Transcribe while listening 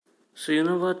So, you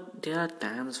know what? There are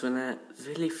times when I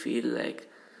really feel like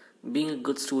being a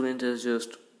good student is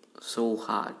just so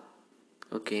hard.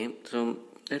 Okay, so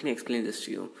let me explain this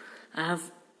to you. I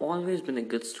have always been a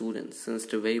good student since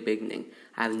the very beginning.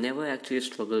 I've never actually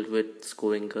struggled with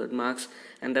scoring good marks,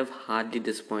 and I've hardly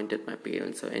disappointed my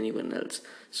parents or anyone else.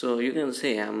 So you can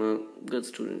say I'm a good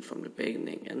student from the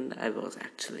beginning, and I was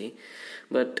actually.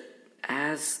 But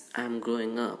as I'm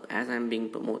growing up, as I'm being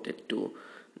promoted to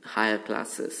higher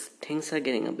classes, things are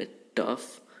getting a bit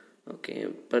tough. Okay,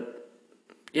 but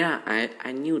yeah,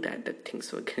 I knew that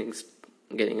things were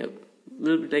getting a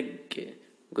little bit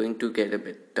going to get a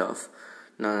bit tough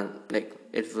now. Like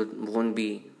won't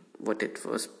be what it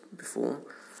was before.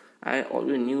 I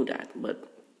already knew that,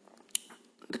 but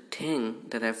the thing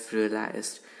that I've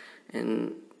realized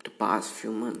in the past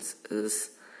few months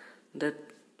is that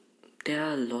there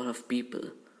are a lot of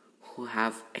people who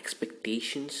have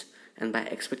expectations, and by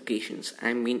expectations,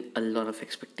 I mean a lot of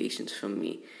expectations from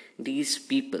me. These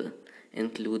people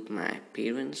include my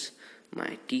parents,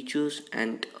 my teachers,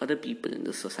 and other people in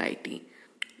the society,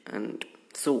 and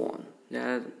so on.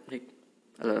 There are like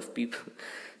a lot of people.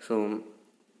 So,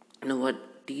 you know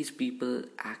what? These people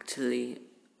actually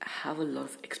have a lot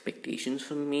of expectations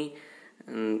from me,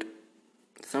 and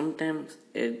sometimes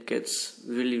it gets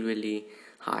really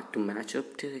hard to match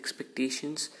up their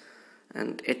expectations,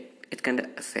 and it kind of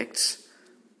affects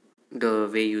the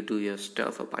way you do your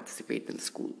stuff or participate in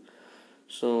school.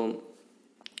 So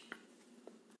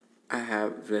I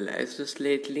have realized this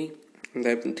lately, and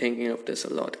I've been thinking of this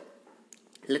a lot.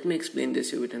 Let me explain this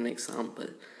to you with an example.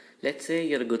 Let's say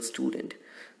you're a good student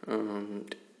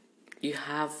and you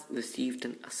have received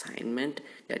an assignment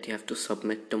that you have to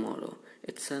submit tomorrow.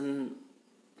 It's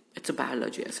a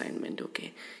biology assignment.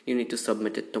 Okay, you need to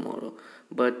submit it tomorrow,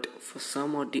 but for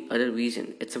some or the other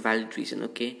reason, it's a valid reason.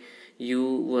 Okay,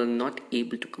 you were not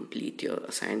able to complete your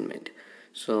assignment.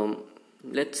 So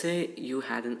let's say you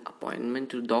had an appointment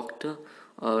to the doctor,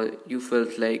 or you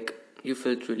felt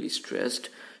really stressed,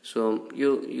 so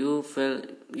you felt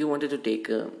you wanted to take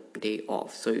a day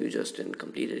off, so you just didn't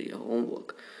complete your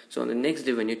homework. So on the next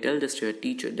day, when you tell this to your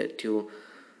teacher that you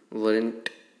weren't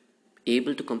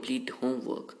able to complete the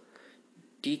homework,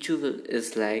 teacher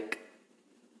is like,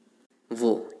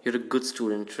 whoa, you're a good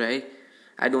student, right?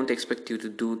 I don't expect you to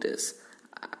do this.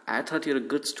 I thought you're a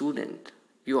good student.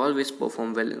 You always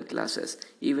perform well in classes.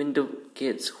 Even the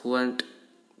kids who aren't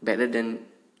better than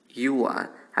you are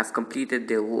have completed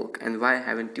their work, and why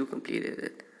haven't you completed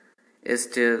it? Is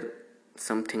there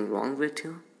something wrong with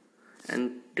you?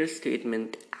 And this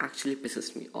statement actually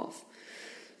pisses me off.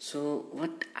 So,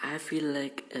 what I feel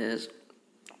like is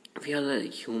we are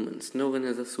like humans. No one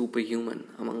is a superhuman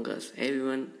among us.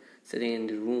 Everyone sitting in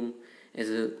the room is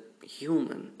a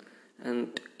human,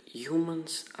 and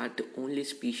humans are the only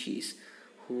species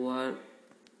who are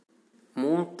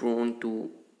more prone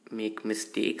to make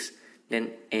mistakes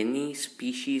than any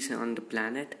species on the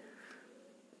planet.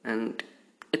 And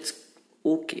it's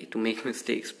okay to make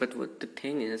mistakes, but what the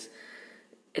thing is,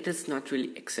 it is not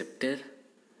really accepted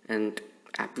and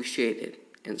appreciated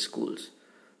in schools.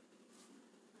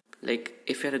 Like,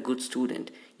 if you're a good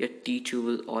student, your teacher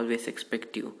will always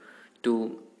expect you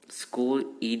to score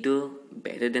either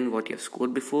better than what you've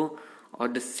scored before or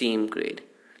the same grade.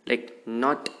 Like,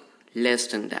 not less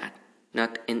than that,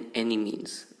 not in any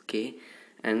means, okay?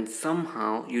 And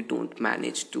somehow you don't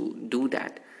manage to do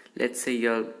that. Let's say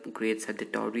your grades are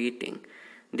deteriorating.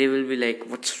 They will be like,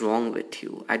 what's wrong with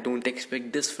you? I don't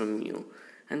expect this from you.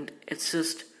 And it's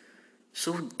just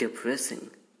so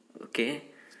depressing, okay?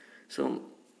 So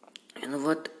you know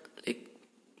what, like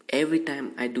every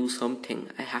time I do something,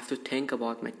 I have to think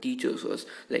about my teachers first.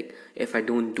 Like, if I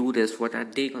don't do this, what are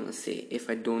they gonna say? If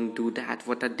I don't do that,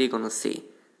 what are they gonna say?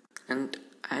 And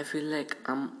I feel like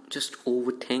I'm just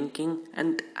overthinking,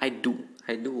 and I do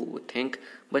overthink,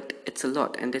 but it's a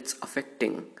lot, and it's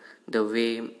affecting the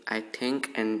way I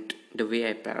think and the way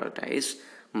I prioritize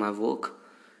my work.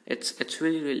 It's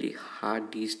really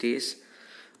hard these days,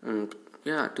 and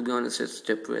yeah, to be honest, it's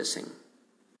depressing.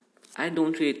 I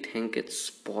don't really think it's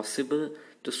possible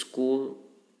to score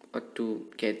or to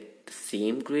get the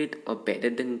same grade or better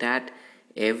than that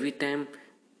every time.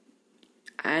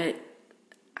 I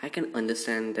I can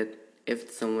understand that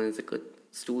if someone is a good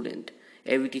student,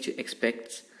 every teacher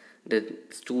expects the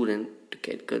student to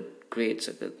get good grades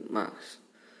or good marks.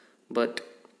 But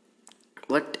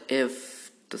what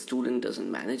if the student doesn't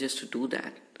manage to do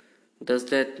that? Does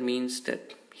that means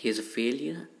that he is a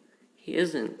failure? He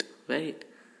isn't, right?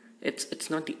 It's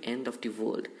not the end of the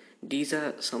world. These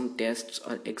are some tests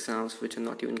or exams which are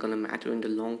not even gonna matter in the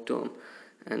long term,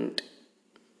 and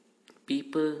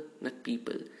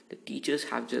the teachers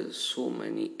have just so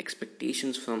many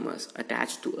expectations from us,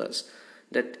 attached to us,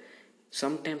 that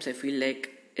sometimes I feel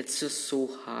like it's just so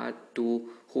hard to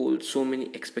hold so many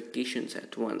expectations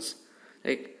at once.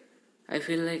 Like, I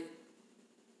feel like,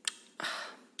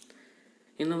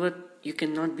 you know what, you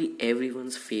cannot be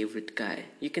everyone's favorite guy.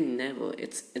 You can never.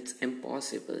 It's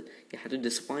impossible. You have to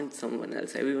disappoint someone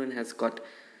else. Everyone has got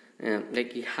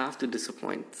you have to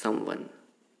disappoint someone.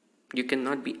 You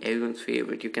cannot be everyone's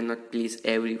favorite. You cannot please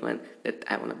everyone that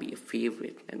I want to be a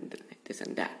favorite and this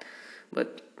and that.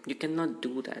 But you cannot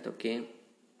do that, okay?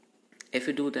 If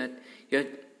you do that, you're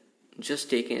just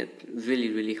taking it really,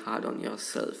 really hard on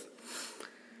yourself.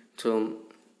 So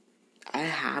I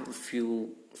have a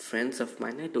few friends of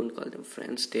mine. I don't call them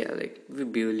friends. They are like, we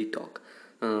barely talk.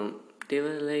 They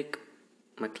were like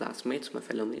my classmates, my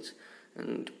fellow mates,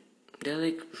 and they're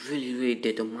like really, really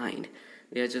determined.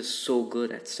 They are just so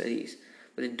good at studies.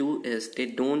 What they do is they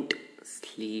don't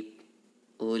sleep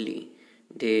early.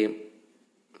 They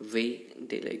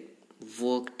they like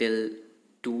work till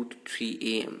 2 to 3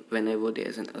 a.m. whenever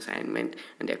there's an assignment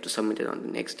and they have to submit it on the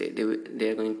next day. They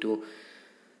are going to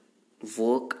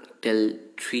work till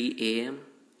 3 a.m.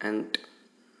 and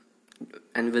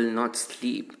will not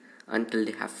sleep until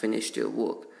they have finished their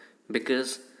work,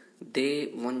 because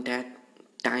they want that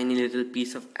tiny little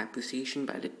piece of appreciation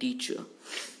by the teacher.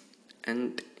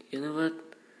 And you know what,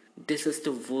 this is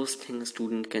the worst thing a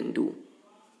student can do.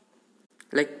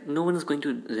 Like, no one is going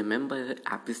to remember the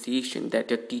appreciation that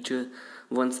your teacher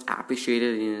once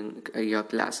appreciated in your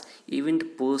class. Even the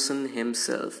person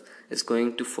himself is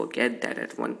going to forget that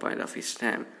at one point of his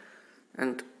time.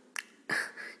 And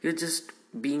you're just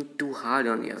being too hard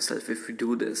on yourself if you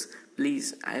do this.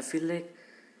 Please, I feel like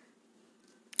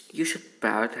you should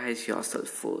prioritize yourself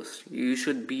first. You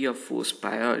should be your first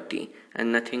priority,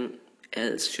 and nothing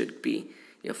else should be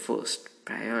your first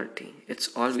priority. It's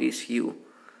always you.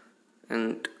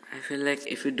 And I feel like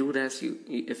if you do this,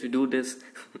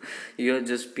 you're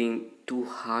just being too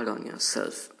hard on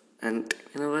yourself. And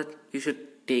you know what, you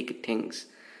should take things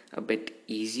a bit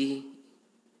easy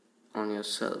on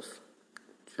yourself.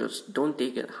 Just don't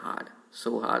take it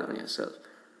so hard on yourself.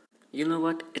 You know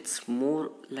what, it's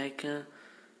more like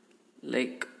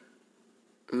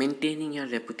maintaining your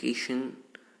reputation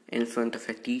in front of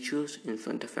your teachers, in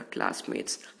front of your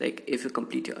classmates. Like, if you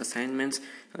complete your assignments,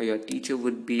 your teacher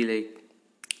would be like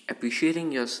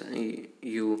appreciating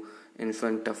you in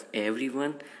front of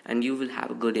everyone, and you will have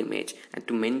a good image. And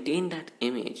to maintain that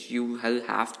image, you will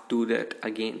have to do that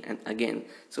again and again,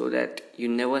 so that you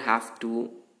never have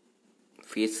to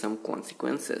face some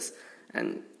consequences,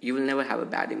 and you will never have a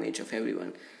bad image of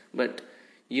everyone. But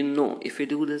if you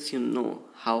do this, you know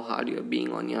how hard you're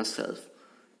being on yourself.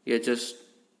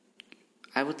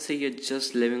 I would say you're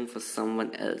just living for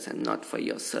someone else and not for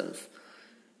yourself.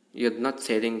 You're not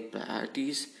setting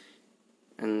priorities,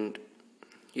 and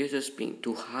you're just being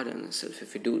too hard on yourself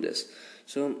if you do this.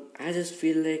 So I just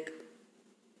feel like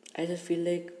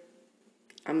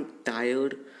I'm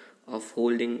tired of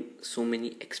holding so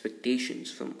many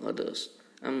expectations from others.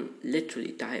 I'm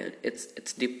literally tired.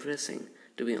 It's depressing,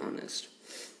 to be honest,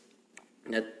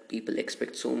 that people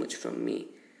expect so much from me.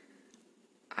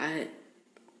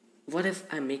 What if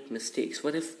I make mistakes?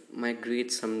 What if my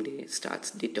grade someday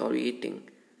starts deteriorating?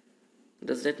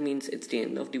 Does that mean it's the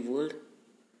end of the world?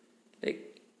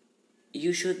 Like,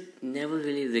 you should never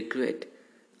really regret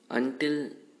until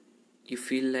you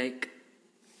feel like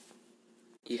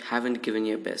you haven't given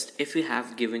your best. If you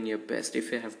have given your best,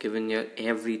 if you have given your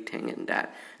everything in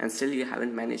that, and still you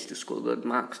haven't managed to score good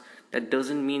marks, that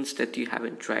doesn't mean that you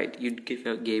haven't tried. You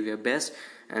gave your best,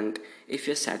 and if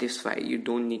you're satisfied, you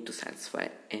don't need to satisfy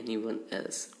anyone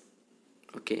else.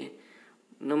 Okay?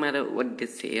 No matter what they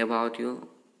say about you,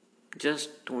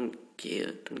 just don't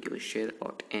care. Don't give a shit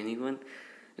about anyone.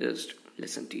 Just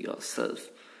listen to yourself.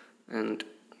 And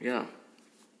yeah,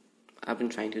 I've been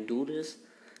trying to do this.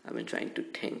 I've been trying to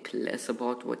think less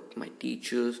about what my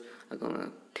teachers are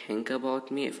gonna think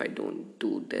about me if I don't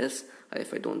do this, or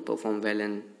if I don't perform well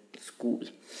in school.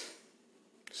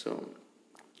 So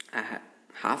I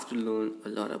have to learn a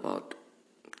lot about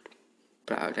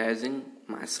prioritizing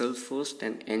myself first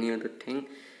than any other thing.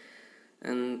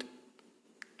 And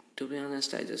to be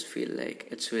honest, I just feel like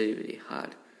it's really, really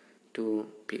hard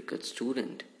to be a good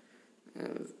student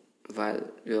while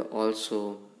you're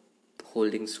also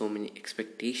holding so many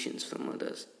expectations from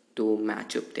others to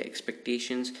match up their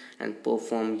expectations and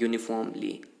perform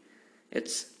uniformly.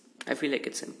 I feel like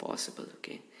it's impossible,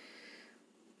 okay?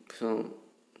 So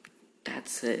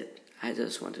that's it. I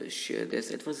just wanted to share this.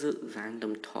 It was a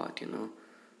random thought, It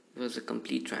was a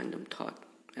complete random thought.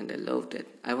 and I loved it.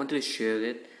 I wanted to share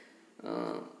it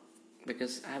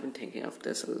because I've been thinking of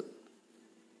this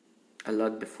a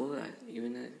lot before. I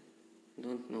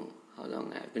don't know how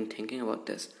long I've been thinking about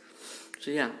this.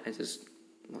 So yeah, I just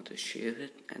want to share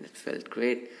it, and it felt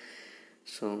great.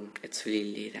 So it's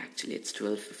really late actually. It's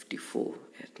 12:54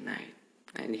 at night.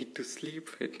 I need to sleep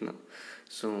right now.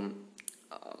 So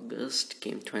August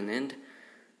came to an end.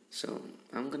 So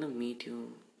I'm gonna meet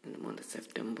you in the month of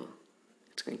September.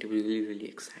 It's going to be really, really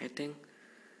exciting.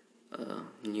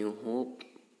 New hope.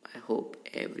 I hope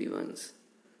everyone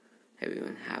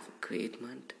have a great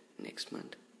month next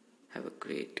month. Have a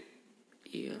great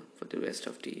year for the rest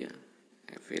of the year.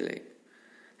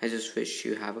 I just wish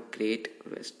you have a great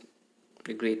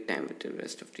time with the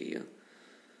rest of the year.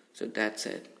 So that's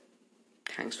it.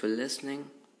 Thanks for listening,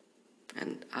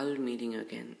 and I'll be meeting you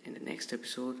again in the next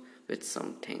episode with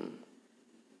something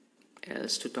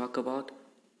else to talk about.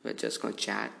 We're just gonna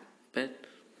chat a bit.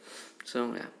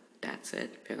 So yeah, that's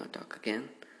it. We're gonna talk again.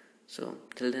 So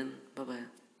till then, bye bye,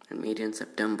 and meet you in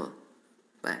September.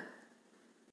 Bye.